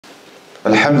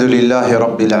الحمد لله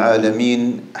رب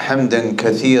العالمين حمدا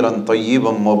كثيرا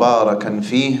طيبا مباركا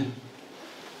فيه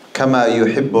كما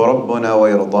يحب ربنا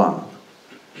ويرضاه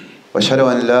وأشهد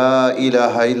أن لا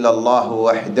إله إلا الله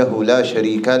وحده لا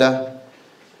شريك له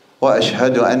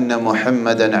وأشهد أن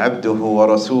محمدا عبده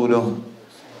ورسوله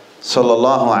صلى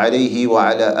الله عليه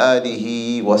وعلى آله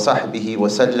وصحبه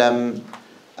وسلم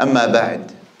أما بعد.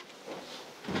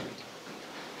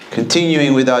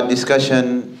 Continuing with our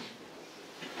discussion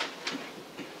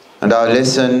and our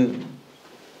lesson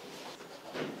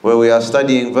where we are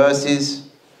studying verses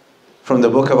from the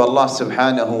book of Allah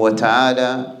subhanahu wa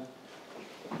ta'ala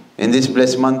in this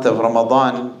blessed month of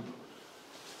Ramadan,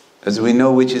 as we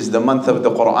know, which is the month of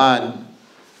the Qur'an.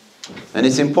 And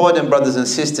it's important, brothers and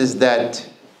sisters, that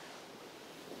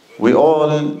we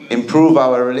all improve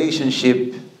our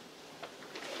relationship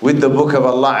with the book of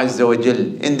Allah Azza wa Jal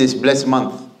in this blessed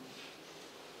month.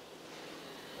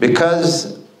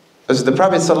 Because as the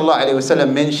Prophet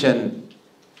ﷺ mentioned,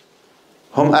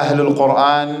 Hum Ahlul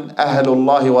Qur'an,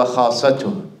 Ahlullahi wa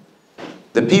Khasatuh.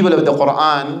 The people of the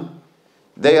Qur'an,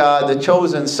 they are the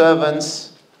chosen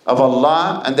servants of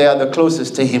Allah and they are the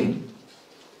closest to Him.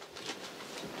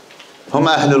 Hum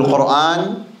Ahlul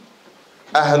Qur'an,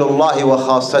 Ahlullahi wa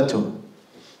Khasatuh.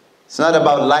 It's not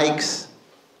about likes.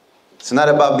 It's not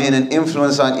about being an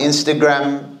influencer on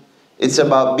Instagram. It's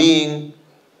about being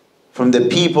from the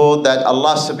people that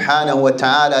Allah subhanahu wa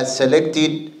ta'ala has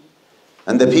selected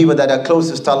and the people that are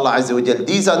closest to Allah Azza wa Jal.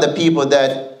 These are the people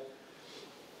that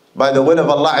by the will of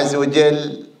Allah Azza wa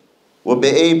Jal will be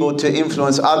able to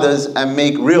influence others and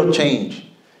make real change.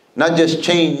 Not just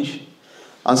change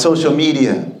on social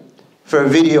media for a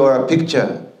video or a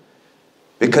picture.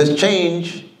 Because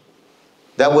change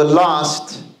that will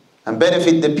last and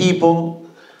benefit the people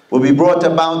will be brought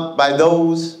about by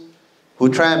those who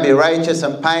try and be righteous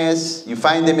and pious. You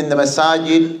find them in the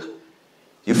Masjid.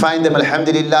 You find them,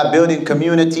 alhamdulillah, building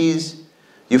communities.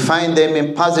 You find them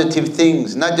in positive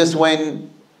things, not just when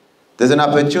there's an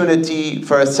opportunity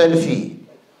for a selfie.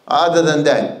 Other than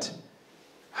that,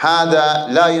 هذا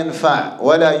لا ينفع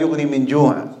ولا يغني من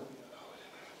جوع.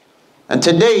 And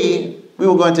today we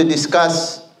were going to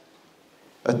discuss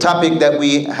a topic that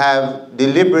we have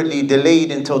deliberately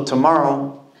delayed until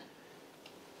tomorrow.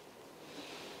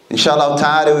 Inshallah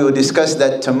ta'ala, we will discuss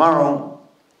that tomorrow.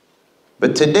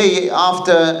 But today,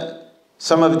 after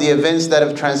some of the events that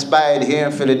have transpired here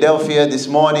in Philadelphia this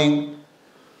morning,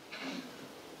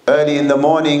 early in the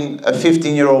morning, a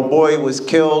 15-year-old boy was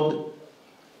killed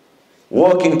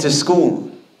walking to school.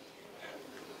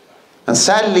 And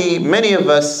sadly, many of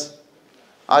us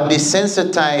are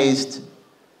desensitized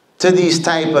to these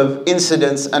type of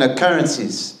incidents and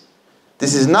occurrences.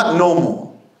 This is not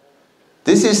normal.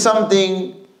 This is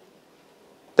something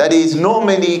that is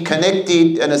normally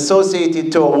connected and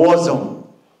associated to a war zone.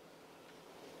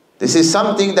 This is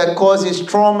something that causes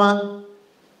trauma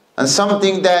and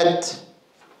something that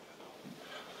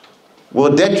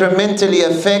will detrimentally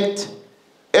affect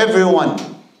everyone,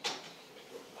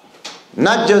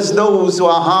 not just those who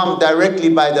are harmed directly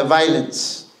by the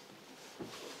violence.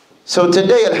 So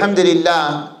today,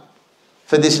 alhamdulillah,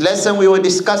 for this lesson we will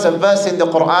discuss a verse in the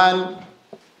Qur'an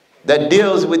that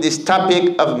deals with this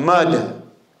topic of murder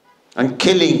and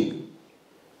killing.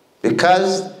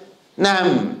 Because,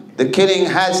 the killing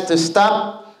has to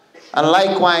stop, and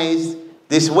likewise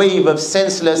this wave of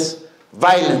senseless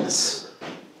violence.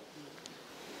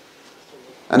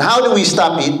 And how do we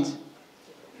stop it?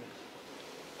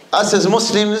 Us as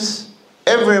Muslims,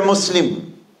 every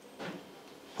Muslim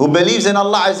who believes in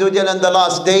Allah Azza wa Jal and the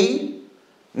last day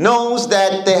knows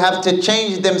that they have to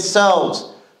change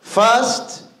themselves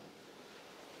first,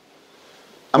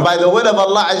 and by the will of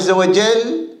Allah Azza wa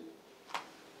Jal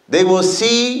they will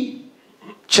see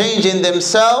change in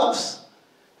themselves,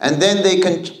 and then they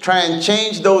can try and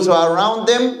change those who are around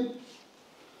them,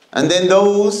 and then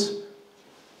those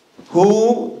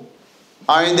who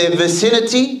are in their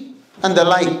vicinity and the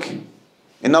like.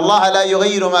 إن الله لا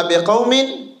يغير ما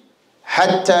بقوم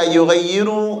حتى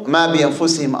يغيروا ما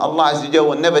بأنفسهم. Allah Azza wa Jal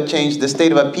will never change the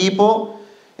state of a people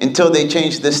until they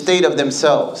change the state of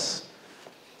themselves.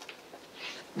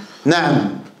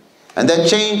 And that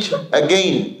change,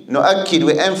 again, nu'akkid,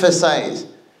 we emphasize,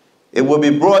 it will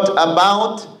be brought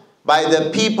about by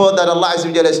the people that Allah Azza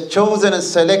wa Jal has chosen and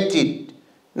selected.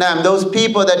 Those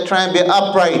people that try and be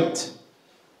upright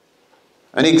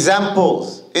and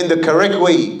examples in the correct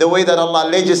way, the way that Allah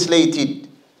legislated.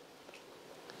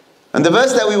 And the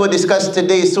verse that we will discuss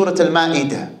today is Surah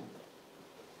Al-Ma'idah.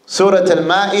 Surah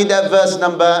Al-Ma'idah, verse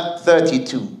number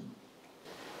 32.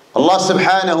 Allah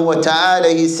subhanahu wa ta'ala,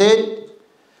 He said,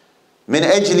 من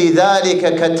أجل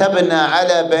ذلك كتبنا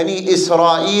على بني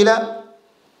إسرائيل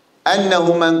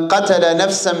أنه من قتل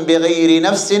نفسا بغير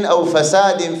نفس أو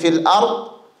فساد في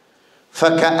الأرض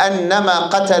فكأنما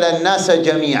قتل الناس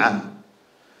جميعا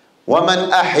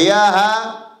ومن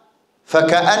أحياها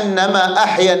فكأنما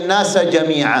أحيا الناس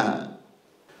جميعا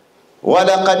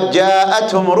ولقد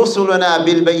جاءتهم رسلنا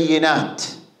بالبينات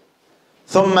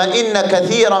ثم إن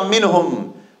كثيرا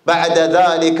منهم بعد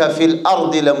ذلك في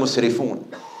الأرض لمسرفون.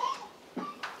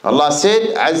 Allah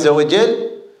said, Azza wa Jal,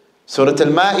 Surah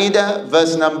Al-Ma'idah,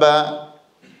 verse number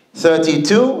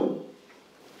 32,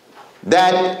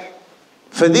 that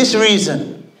for this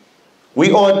reason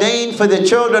we ordain for the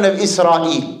children of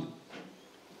Israel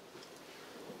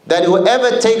that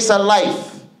whoever takes a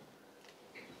life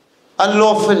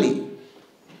unlawfully,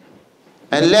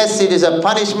 unless it is a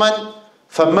punishment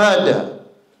for murder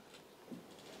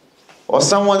or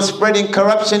someone spreading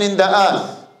corruption in the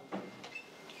earth,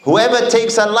 whoever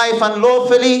takes a life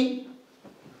unlawfully,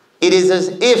 it is as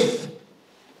if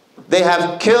they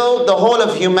have killed the whole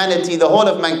of humanity, the whole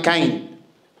of mankind.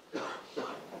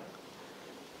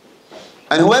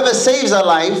 And whoever saves a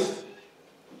life,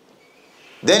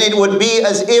 then it would be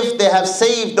as if they have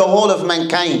saved the whole of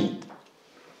mankind.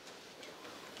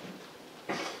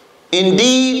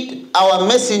 Indeed, our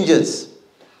messengers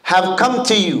have come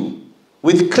to you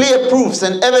with clear proofs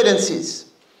and evidences.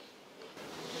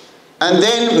 And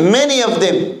then many of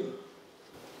them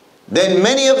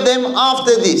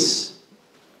after this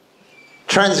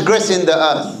transgressing the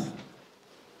earth.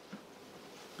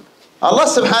 Allah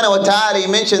subhanahu wa ta'ala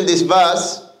mentioned this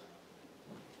verse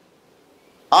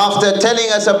after telling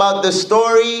us about the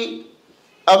story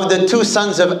of the two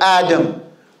sons of Adam.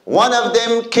 One of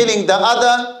them killing the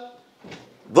other,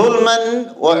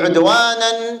 ظُلْمًا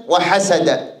وَعُدْوَانًا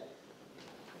وَحَسَدًا,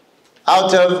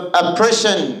 out of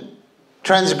oppression,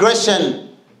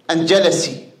 transgression and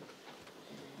jealousy.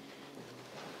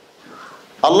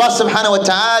 Allah subhanahu wa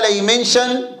ta'ala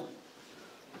mentioned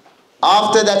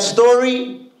after that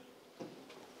story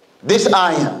this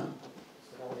ayah,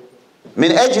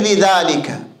 من أجل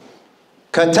ذلك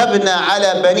كتبنا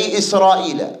على بني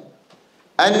إسرائيل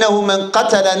أنه من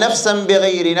قتل نفسا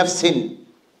بغير نفس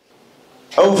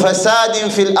أو فساد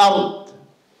في الأرض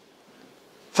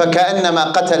فكأنما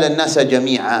قتل الناس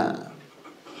جميعا.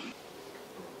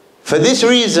 For this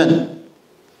reason,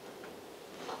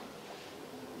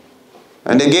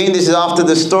 and again this is after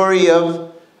the story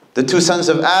of the two sons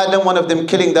of Adam, one of them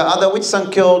killing the other. Which son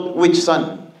killed which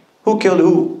son? Who killed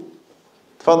who?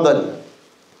 Tfaddal.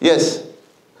 Yes. He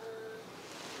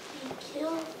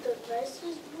killed the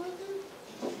vice's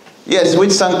brother? Yes,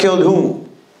 which son killed who?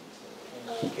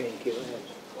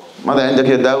 Mother عندك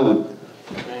يا داود.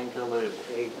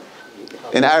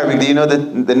 In Arabic, do you know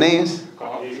the names?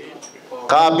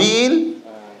 Qabil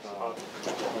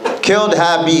killed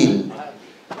Habil.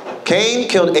 Cain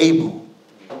killed Abel.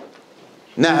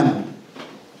 Naam.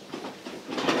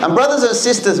 And brothers and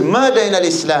sisters, murder in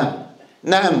Al-Islam.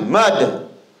 Naam, murder.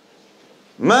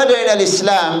 Murder in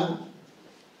Al-Islam,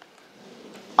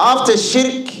 after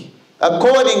shirk,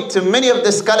 according to many of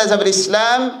the scholars of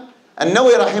Islam,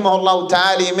 An-Nawawiyyah rahimahullah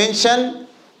ta'ala mentioned,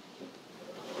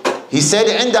 he said,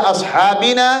 عند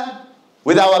أصحابنا,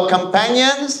 with our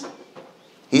companions,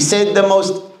 he said the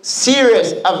most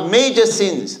serious of major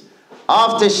sins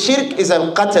after shirk is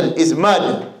al-qatl, is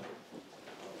murder.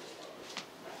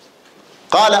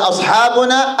 قال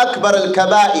أصحابنا أكبر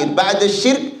الكبائر بعد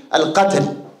الشرك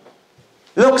القتل.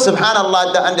 Look,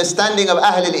 subhanallah, the understanding of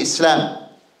Ahl al-Islam.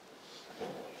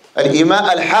 Al-Imām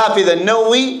al-Hafiz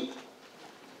al-Nawawi,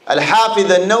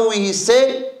 he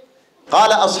said,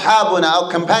 قال أصحابنا, our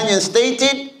companions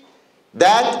stated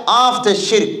that after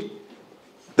shirk,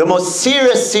 the most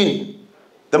serious sin,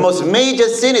 the most major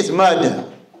sin is murder.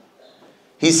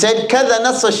 He said, كذا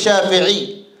نص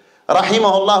الشافعي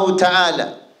رحمه الله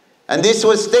تعالى. And this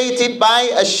was stated by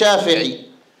Al-Shafi'i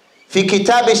في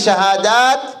كتاب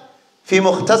الشهادات في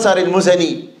مختصر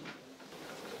المزني.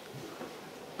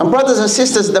 And brothers and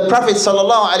sisters, the Prophet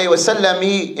ﷺ,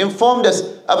 he informed us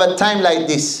of a time like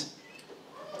this.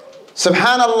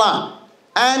 Subhanallah.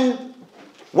 And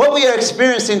what we are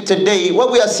experiencing today,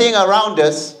 what we are seeing around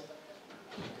us,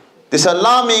 this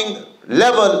alarming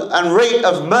level and rate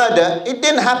of murder, it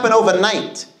didn't happen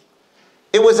overnight.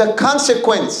 It was a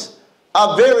consequence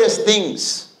of various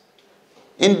things.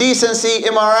 Indecency,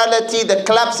 immorality, the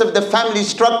collapse of the family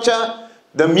structure,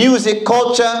 the music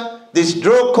culture, this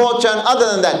drug culture, and other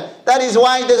than that. That is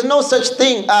why there's no such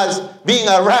thing as being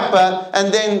a rapper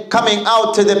and then coming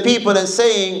out to the people and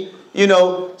saying, you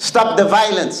know, stop the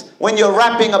violence, when you're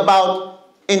rapping about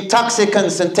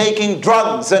intoxicants and taking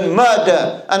drugs and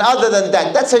murder and other than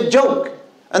that. That's a joke.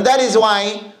 And that is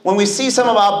why when we see some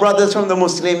of our brothers from the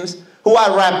Muslims who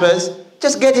are rappers,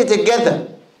 just get it together.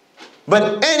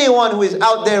 But anyone who is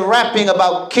out there rapping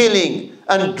about killing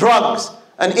and drugs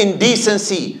and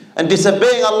indecency and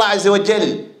disobeying Allah Azza wa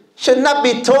Jal should not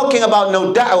be talking about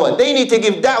no da'wah. They need to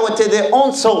give da'wah to their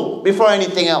own soul before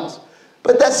anything else.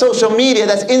 But that's social media,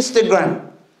 that's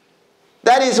Instagram.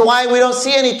 That is why we don't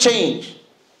see any change.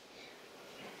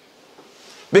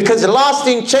 Because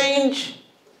lasting change,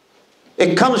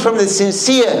 it comes from the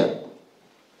sincere.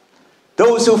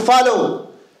 Those who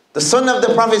follow the Sunnah of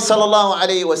the Prophet sallallahu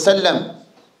alaihi wasallam.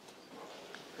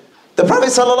 The Prophet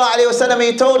sallallahu alaihi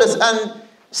wasallam, he told us, and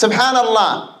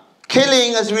subhanallah,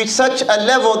 killing has reached such a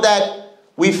level that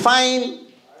we find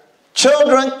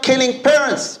children killing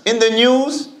parents in the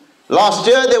news. Last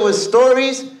year there was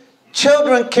stories,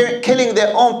 children killing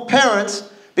their own parents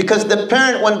because the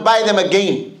parent won't buy them a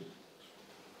game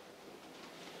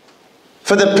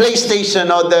for the PlayStation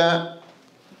or the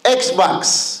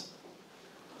Xbox.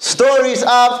 Stories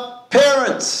of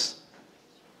parents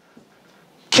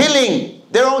killing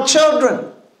their own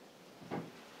children.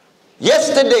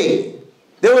 Yesterday,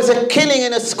 there was a killing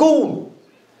in a school.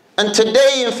 And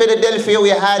today in Philadelphia, we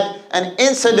had an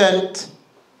incident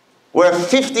where a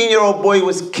 15-year-old boy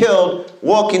was killed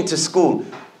walking to school.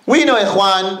 We know,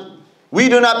 Ikhwan, we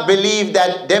do not believe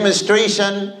that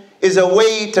demonstration is a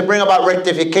way to bring about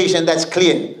rectification. That's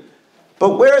clear.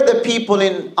 But where are the people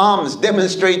in arms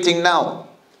demonstrating now?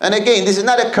 And again, this is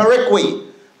not a correct way.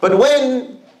 But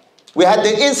when we had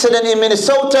the incident in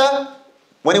Minnesota,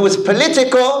 when it was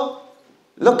political,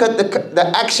 look at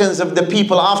the actions of the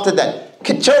people after that.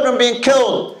 Children being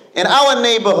killed in our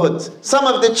neighborhoods. Some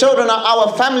of the children are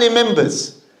our family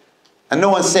members. And no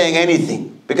one's saying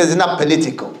anything because it's not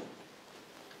political.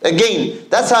 Again,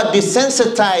 that's how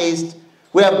desensitized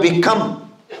we have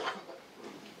become.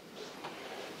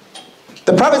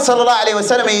 The Prophet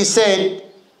ﷺ, he said,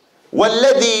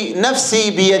 وَالَّذِي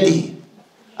نَفْسِي بِيَدِهِ,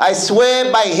 I swear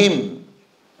by him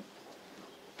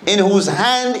in whose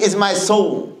hand is my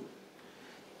soul.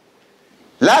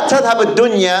 لَا تَذْهَبُ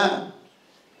الدُّنْيَا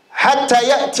حَتَّى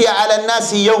يَأْتِيَ عَلَى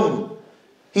النَّاسِ يَوْمٍ.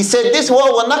 He said, this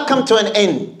world will not come to an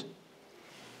end.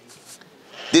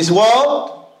 This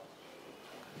world,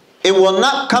 it will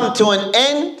not come to an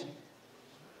end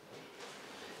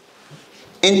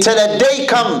until a day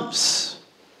comes.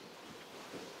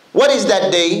 What is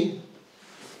that day?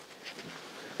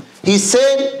 He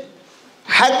said,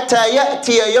 حَتَّى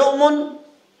يَأْتِيَ يَوْمٌ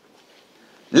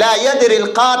لَا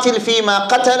يَدْرِ الْقَاتِلْ فِيمَا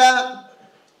قَتَلَ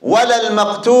وَلَا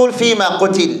الْمَقْتُولْ فِيمَا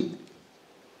قُتِلْ.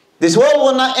 This world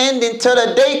will not end until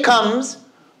a day comes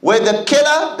where the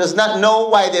killer does not know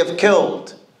why they've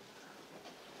killed.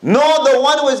 Nor the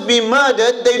one who has been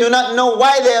murdered, they do not know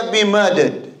why they have been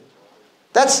murdered.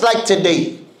 That's like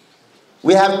today.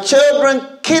 We have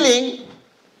children killing,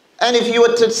 and if you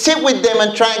were to sit with them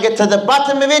and try and get to the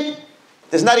bottom of it,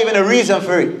 there's not even a reason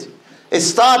for it. It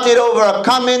started over a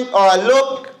comment or a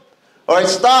look, or it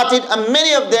started, and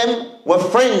many of them were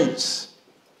friends.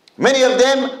 Many of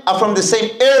them are from the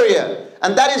same area.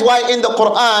 And that is why in the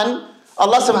Qur'an,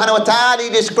 Allah subhanahu wa ta'ala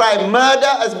described murder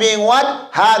as being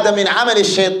what? هَذَا مِنْ عَمَلِ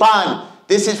الشَّيْطَانِ.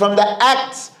 This is from the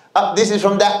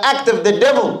act of the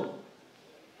devil.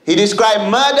 He described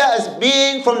murder as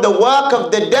being from the work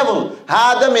of the devil.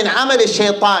 هَذَا مِنْ عَمَلِ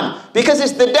الشَّيْطَانِ. Because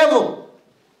it's the devil.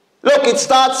 Look, it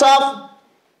starts off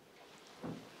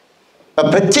a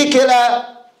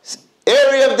particular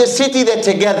area of the city, they're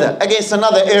together against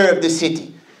another area of the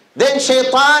city. Then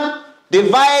shaitan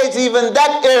divides even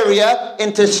that area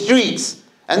into streets.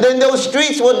 And then those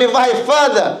streets will divide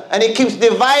further. And it keeps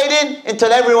dividing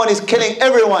until everyone is killing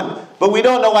everyone. But we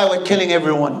don't know why we're killing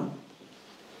everyone.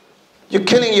 You're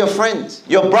killing your friends,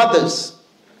 your brothers.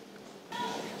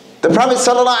 The Prophet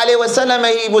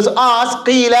ﷺ, he was asked,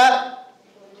 قِيلَ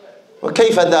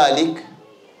وَكَيْفَ ذَلِكَ?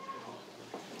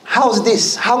 How's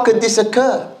this? How could this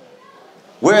occur?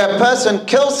 Where a person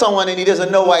kills someone and he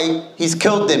doesn't know why he's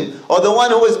killed them. Or the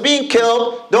one who was being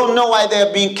killed don't know why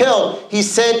they're being killed. He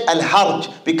said,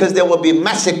 al-harj, because there will be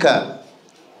massacre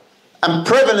and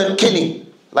prevalent killing,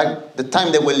 like the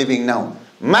time that we're living now.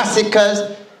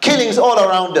 Massacres, killings all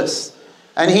around us.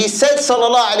 And he said,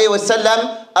 sallallahu alayhi wa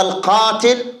sallam,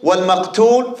 al-qatil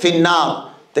wal-maqtul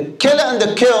fin-nar. The killer and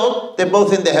the killed, they're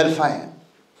both in the hellfire.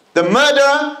 The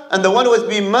murderer and the one who was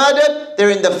being murdered,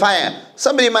 they're in the fire.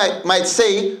 Somebody might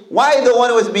say, why the one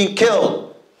who was being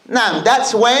killed? Now,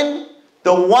 that's when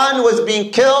the one who was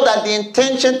being killed had the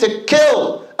intention to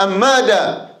kill and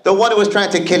murder the one who was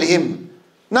trying to kill him,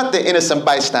 not the innocent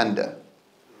bystander.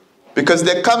 Because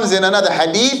there comes in another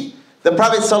hadith The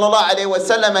Prophet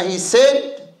ﷺ, he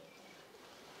said,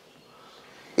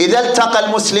 إِذَا الْتَقَى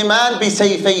الْمُسْلِمَانِ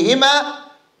بِسَيْفَيْهِمَا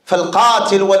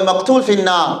فَالْقَاتِلُ وَالْمَقْتُولُ فِي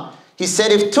النَّارِ. He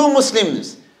said, if two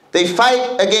Muslims, they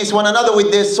fight against one another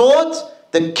with their swords,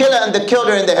 the killer and the killed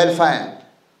are in the hellfire.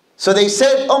 So they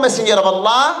said, O Messenger of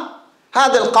Allah,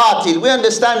 هذا القاتل, we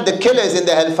understand the killer is in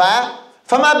the hellfire.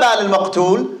 فَمَا بَالِ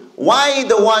الْمَقْتُولُ, why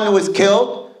the one who was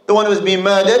killed, the one who was being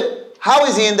murdered, how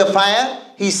is he in the fire?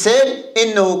 He said,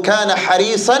 إِنَّهُ كَانَ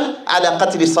حَرِيصًا عَلَى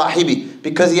قَتْلِ صَاحِبِهِ,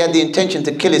 because he had the intention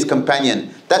to kill his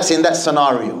companion. That's in that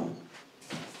scenario.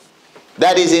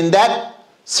 That is in that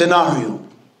scenario.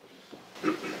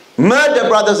 Murder,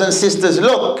 brothers and sisters,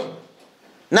 look.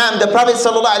 Now, the Prophet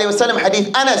ﷺ,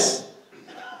 hadith Anas,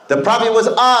 the Prophet was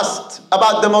asked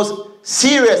about the most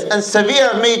serious and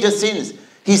severe major sins.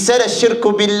 He said, الشرك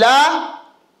بالله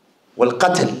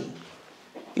والقتل.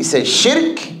 He said,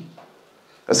 shirk,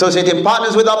 associating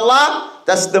partners with Allah,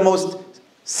 that's the most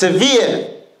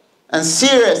severe and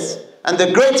serious and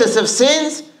the greatest of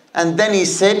sins. And then he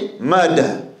said,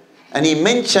 murder. And he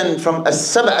mentioned from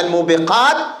as-sab'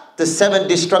 al-mubiqat, the 7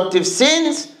 destructive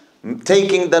sins,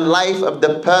 taking the life of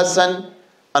the person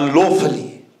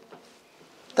unlawfully.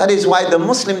 That is why the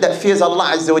Muslim that fears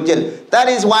Allah Azza wa Jal, that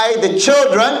is why the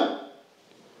children,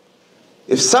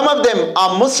 if some of them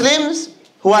are Muslims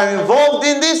who are involved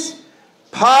in this,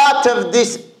 part of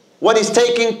this, what is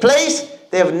taking place,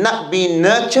 they have not been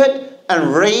nurtured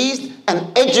and raised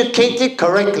and educated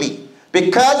correctly.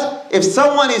 Because if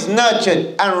someone is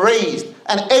nurtured and raised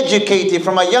and educated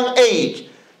from a young age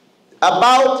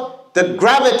about the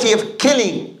gravity of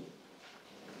killing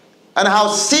and how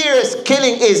serious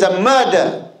killing is, a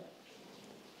murder,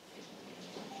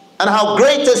 and how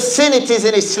great a sin it is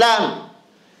in Islam,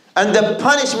 and the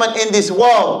punishment in this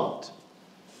world,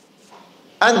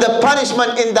 and the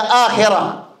punishment in the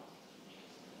akhirah,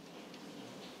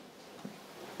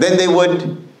 then they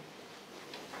would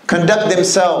conduct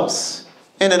themselves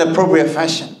in an appropriate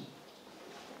fashion.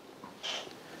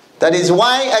 That is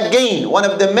why, again, one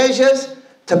of the measures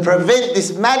to prevent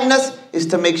this madness is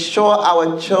to make sure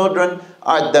our children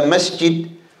are at the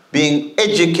masjid, being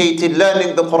educated,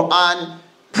 learning the Qur'an,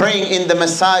 praying in the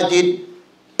Masjid,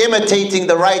 imitating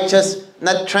the righteous,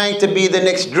 not trying to be the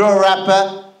next drill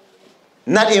rapper,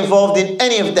 not involved in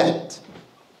any of that.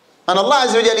 And Allah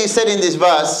Azza wa Jalla said in this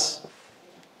verse,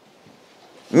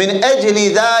 من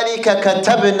أجل ذلك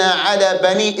كتبنا على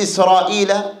بني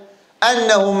إسرائيل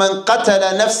أنه من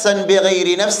قتل نفسا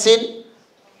بغير نفس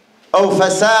أو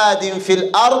فساد في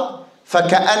الأرض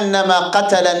فكأنما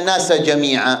قتل الناس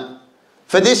جميعا.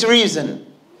 For this reason,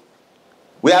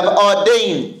 we have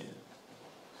ordained.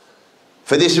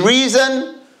 For this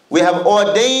reason, we have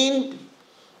ordained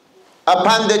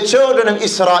upon the children of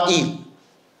Israel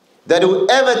that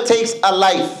whoever takes a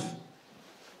life,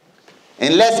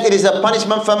 unless it is a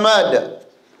punishment for murder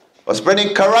or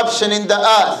spreading corruption in the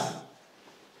earth,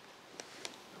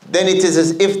 then it is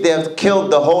as if they have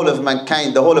killed the whole of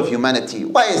mankind, the whole of humanity.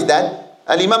 Why is that?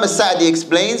 Al-Imam As-Sa'di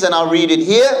explains, and I'll read it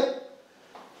here.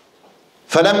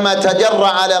 فَلَمَّا تَجَرَّ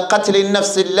عَلَى قَتْلِ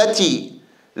النَّفْسِ الَّتِي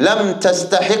لَمْ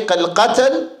تَسْتَحِقَّ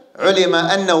الْقَتْلِ عُلِمَ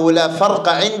أَنَّهُ لَا فَرْقَ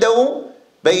عِنْدَهُ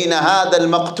بَيْنَ هَذَا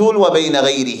الْمَقْتُولِ وَبَيْنَ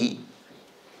غَيْرِهِ.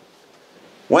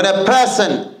 When a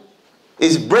person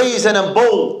is brazen and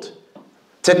bold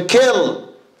to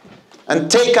kill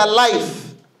and take a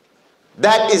life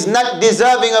that is not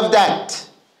deserving of that,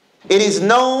 it is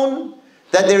known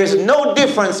that there is no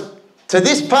difference to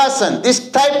this person,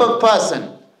 this type of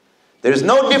person. There is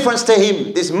no difference to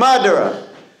him, this murderer,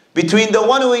 between the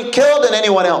one who he killed and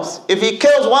anyone else. If he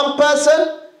kills one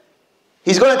person,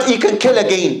 he can kill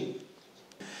again.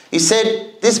 He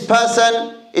said, this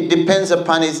person, it depends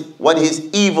upon what his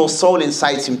evil soul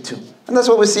incites him to. And that's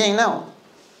what we're seeing now.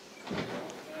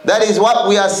 That is what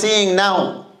we are seeing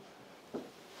now.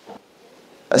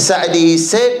 As-Sa'di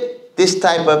said, this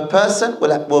type of person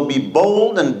will be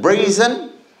bold and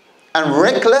brazen and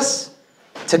reckless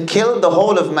to kill the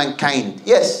whole of mankind.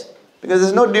 Yes, because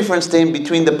there's no difference to him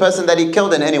between the person that he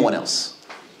killed and anyone else.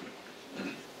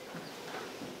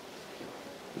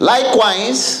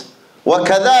 Likewise,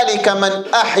 وَكَذَلِكَ مَنْ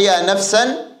أَحْيَا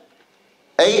نَفْسًا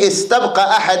أي استبق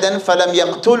أحدا فلم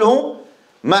يقتله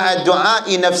مع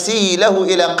دعاء نفسه له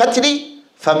إلى قتله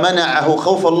فمنعه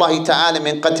خوف الله تعالى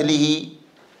من قتله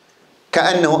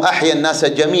كأنه أحيا الناس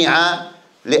جميعا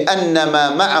لأن ما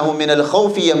معه من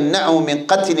الخوف يمنعه من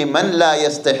قتل من لا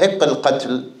يستحق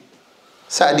القتل.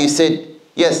 Sa'di said,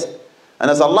 yes,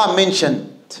 and as Allah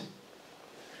mentioned,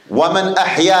 وَمَنْ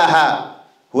أَحْيَاهَا,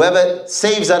 whoever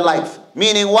saves a life,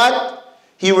 meaning what?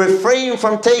 He refrained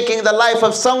from taking the life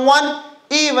of someone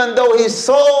even though his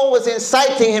soul was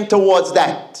inciting him towards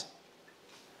that.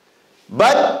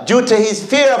 But due to his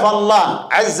fear of Allah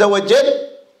Azza wa Jal,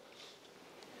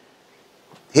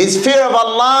 his fear of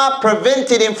Allah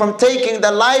prevented him from taking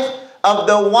the life of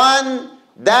the one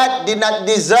that did not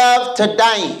deserve to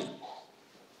die.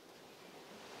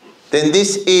 Then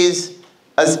this is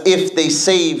as if they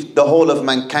saved the whole of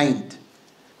mankind.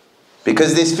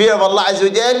 Because this fear of Allah Azza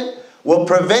wa Jal will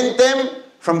prevent them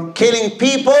from killing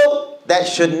people that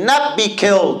should not be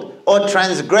killed or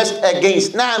transgressed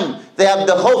against. Naam, they have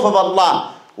the khawf of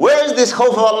Allah. Where is this khawf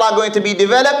of Allah going to be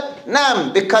developed?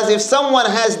 Naam, because if someone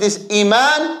has this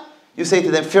iman, you say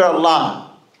to them, fear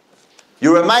Allah.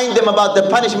 You remind them about the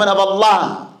punishment of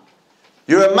Allah.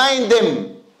 You remind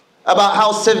them about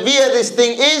how severe this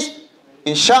thing is.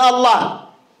 Insha'Allah,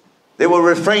 they will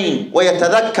refrain,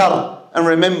 وَيَتَذَكَّرْ, and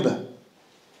remember.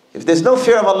 If there's no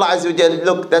fear of Allah Azza wa Jal,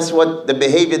 look, that's what the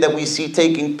behavior that we see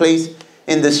taking place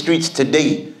in the streets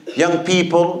today. Young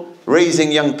people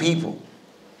raising young people.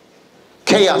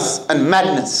 Chaos and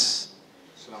madness.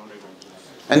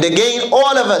 And again,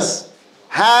 all of us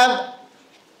have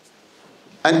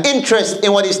an interest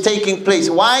in what is taking place.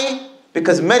 Why?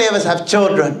 Because many of us have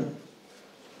children.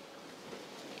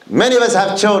 Many of us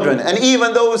have children. And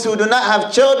even those who do not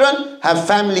have children have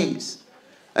families.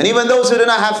 And even those who do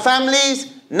not have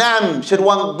families, naam, should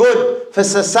want good for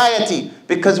society.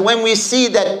 Because when we see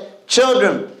that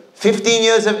children 15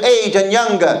 years of age and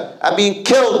younger are being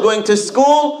killed going to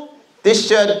school, this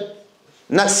should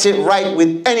not sit right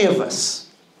with any of us.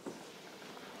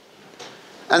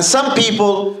 And some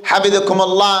people,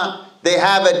 Habidakumullah, they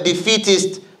have a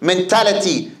defeatist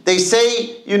mentality. They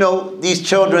say, you know, these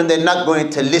children, they're not going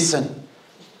to listen.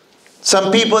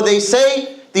 Some people, they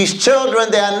say, these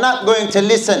children, they are not going to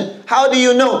listen. How do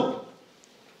you know?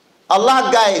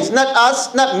 Allah guides, not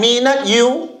us, not me, not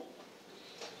you.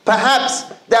 Perhaps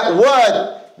that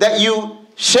word that you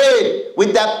shared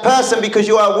with that person because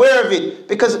you are aware of it.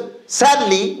 Because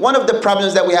sadly, one of the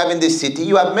problems that we have in this city,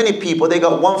 you have many people, they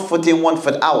got 1 foot in, 1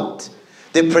 foot out.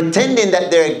 They're pretending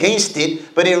that they're against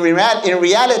it, but in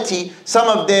reality, some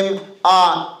of them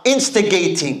are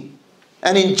instigating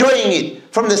and enjoying it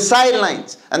from the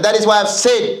sidelines. And that is why I've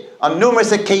said on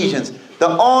numerous occasions, the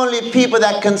only people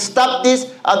that can stop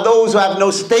this are those who have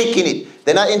no stake in it.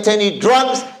 They're not into any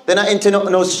drugs, they're not into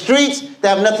no streets, they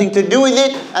have nothing to do with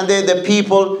it, and they're the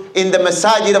people in the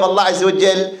Masjid of Allah Azza wa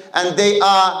Jal, and they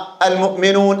are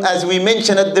al-mu'minun, as we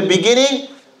mentioned at the beginning.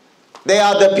 They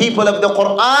are the people of the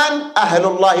Qur'an,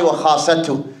 ahlullahi wa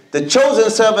khasatuh, the chosen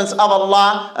servants of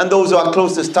Allah and those who are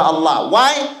closest to Allah.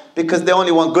 Why? Because they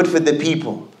only want good for the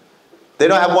people. They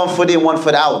don't have 1 foot in, 1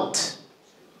 foot out.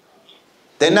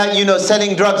 They're not, you know,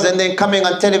 selling drugs and then coming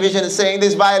on television and saying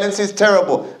this violence is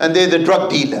terrible, and they're the drug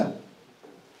dealer.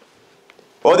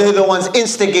 Or they're the ones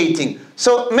instigating.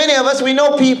 So many of us, we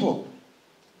know people.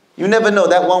 You never know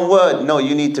that one word. No,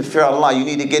 you need to fear Allah. You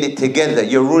need to get it together.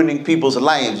 You're ruining people's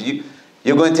lives.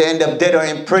 You're going to end up dead or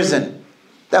in prison.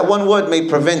 That one word may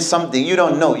prevent something. You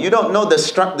don't know. You don't know the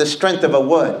strength of a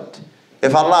word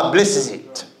if Allah blesses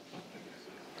it.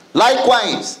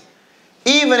 Likewise,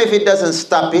 even if it doesn't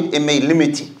stop it, it may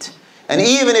limit it. And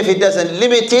even if it doesn't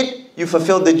limit it, you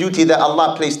fulfill the duty that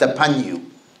Allah placed upon you.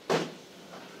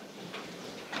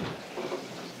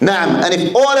 Naam, and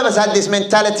if all of us had this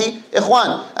mentality,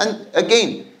 ikhwan, and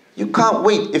again, you can't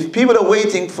wait. If people are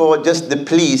waiting for just the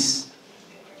police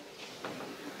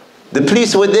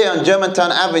were there on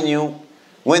Germantown Avenue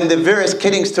when the various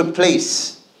killings took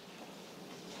place.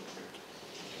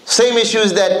 Same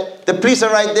issues that the police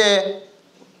are right there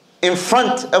in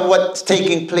front of what's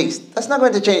taking place. That's not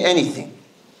going to change anything.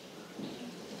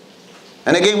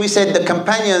 And again, we said the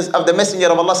companions of the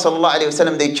Messenger of Allah sallallahu alaihi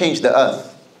wasallam, they changed the earth.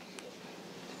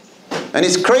 And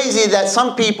it's crazy that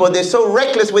some people, they're so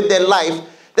reckless with their life,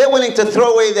 they're willing to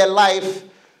throw away their life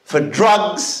for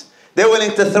drugs. They're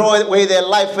willing to throw away their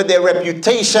life for their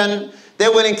reputation.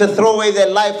 They're willing to throw away their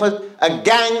life for a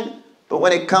gang. But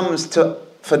when it comes to,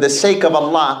 for the sake of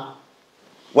Allah,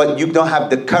 what, you don't have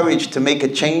the courage to make a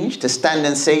change, to stand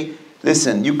and say,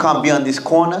 listen, you can't be on this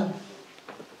corner.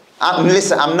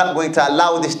 Listen, I'm not going to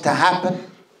allow this to happen.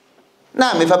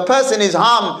 Now, if a person is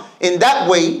harmed in that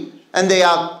way, and they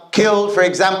are killed, for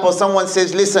example, someone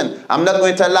says, listen, I'm not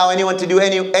going to allow anyone to do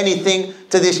anything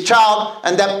to this child,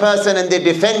 and that person, and they're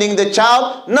defending the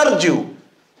child, narju.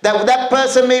 That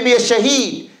person may be a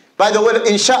shaheed, by the way,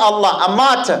 insha'Allah, a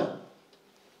martyr.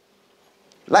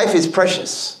 Life is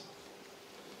precious.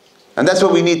 And that's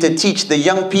what we need to teach the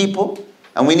young people,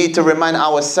 and we need to remind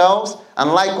ourselves,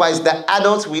 and likewise the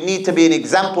adults, we need to be an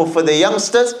example for the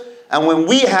youngsters, and when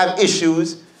we have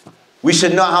issues, we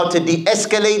should know how to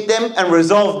de-escalate them and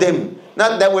resolve them.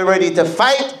 Not that we're ready to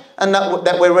fight and not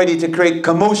that we're ready to create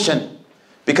commotion.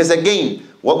 Because again,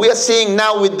 what we are seeing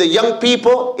now with the young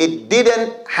people, it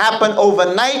didn't happen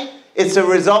overnight. It's a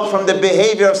result from the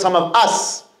behavior of some of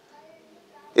us.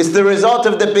 It's the result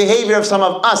of the behavior of some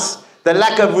of us. The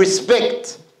lack of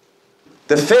respect.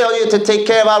 The failure to take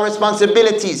care of our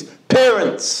responsibilities.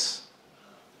 Parents,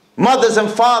 mothers and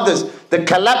fathers. The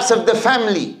collapse of the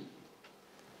family.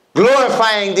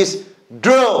 Glorifying this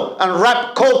drill and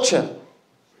rap culture.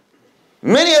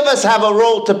 Many of us have a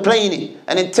role to play in it.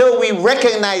 And until we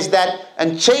recognize that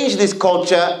and change this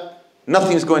culture,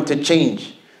 nothing's going to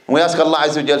change. And we ask Allah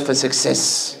Azza wa Jal for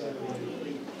success.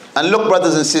 And look,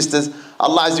 brothers and sisters,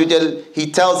 Allah Azza wa Jal,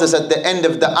 He tells us at the end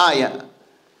of the ayah,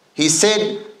 He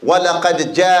said,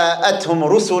 وَلَقَدْ جَاءَتْهُمْ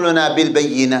رُسُلُنَا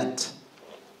بِالْبَيِّنَاتِ.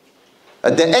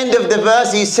 At the end of the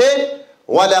verse, He said,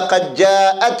 وَلَقَدْ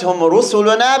جَاءَتْهُمْ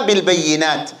رُسُلُنَا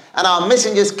بِالْبَيِّنَاتِ. And our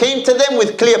messengers came to them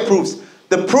with clear proofs.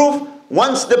 The proof,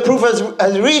 once the proof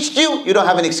has reached you, you don't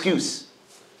have an excuse.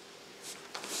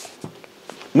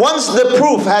 Once the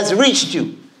proof has reached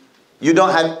you, you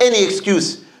don't have any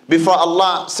excuse before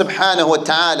Allah subhanahu wa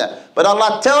ta'ala. But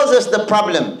Allah tells us the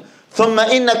problem. ثُمَّ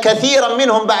إِنَّ كَثِيرًا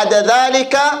مِّنْهُمْ بَعْدَ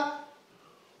ذَلِكَ.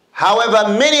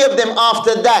 However, many of them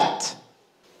after that.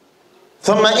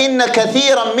 ثُمَّ إِنَّ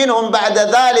كَثِيرًا مِّنْهُمْ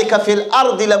بَعْدَ ذَلِكَ فِي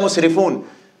الْأَرْضِ لَمُسْرِفُونَ.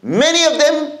 Many of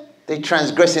them, they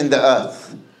transgress in the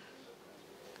earth.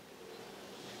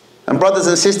 And brothers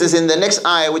and sisters, in the next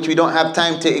ayah, which we don't have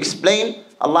time to explain,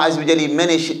 Allah Azza wa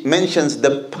Jalla mentions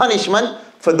the punishment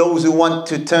for those who want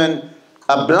to turn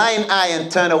a blind eye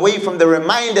and turn away from the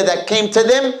reminder that came to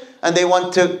them, and they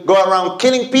want to go around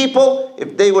killing people.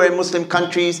 If they were in Muslim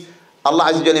countries, Allah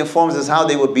Azza wa Jalla informs us how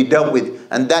they would be dealt with.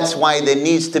 And that's why there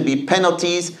needs to be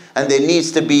penalties, and there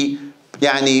needs to be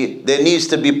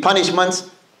punishments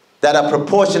that are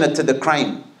proportionate to the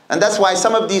crime. And that's why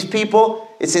some of these people,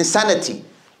 it's insanity.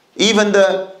 Even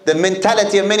the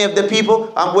mentality of many of the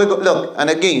people, look, and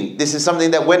again, this is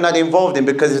something that we're not involved in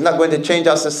because it's not going to change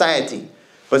our society.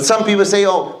 But some people say,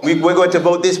 oh, we're going to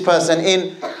vote this person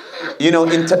in,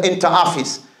 into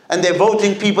office. And they're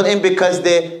voting people in because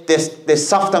they're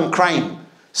soft on crime.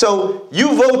 So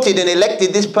you voted and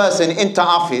elected this person into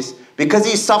office because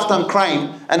he's soft on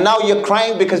crime, and now you're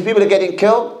crying because people are getting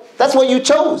killed? That's what you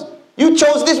chose. You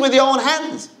chose this with your own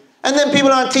hands. And then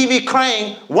people are on TV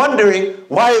crying, wondering,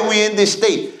 why are we in this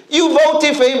state? You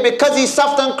voted for him because he's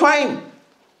soft on crime.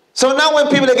 So now when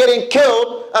people are getting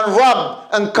killed and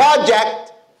robbed and carjacked,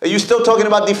 are you still talking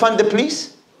about defund the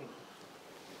police?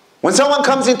 When someone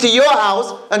comes into your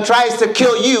house and tries to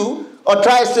kill you or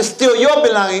tries to steal your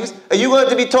belongings, are you going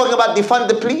to be talking about defund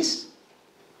the police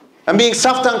and being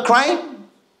soft on crime?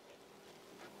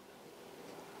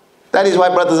 That is why,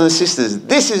 brothers and sisters,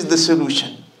 this is the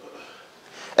solution.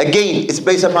 Again, it's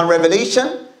based upon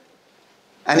revelation,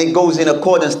 and it goes in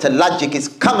accordance to logic. It's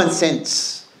common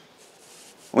sense.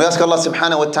 We ask Allah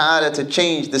subhanahu wa ta'ala to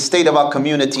change the state of our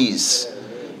communities.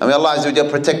 And may Allah Azza wa Jalla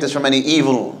protect us from any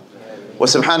evil. Wa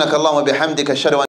subhanaka Allahumma bihamdika ashhadu an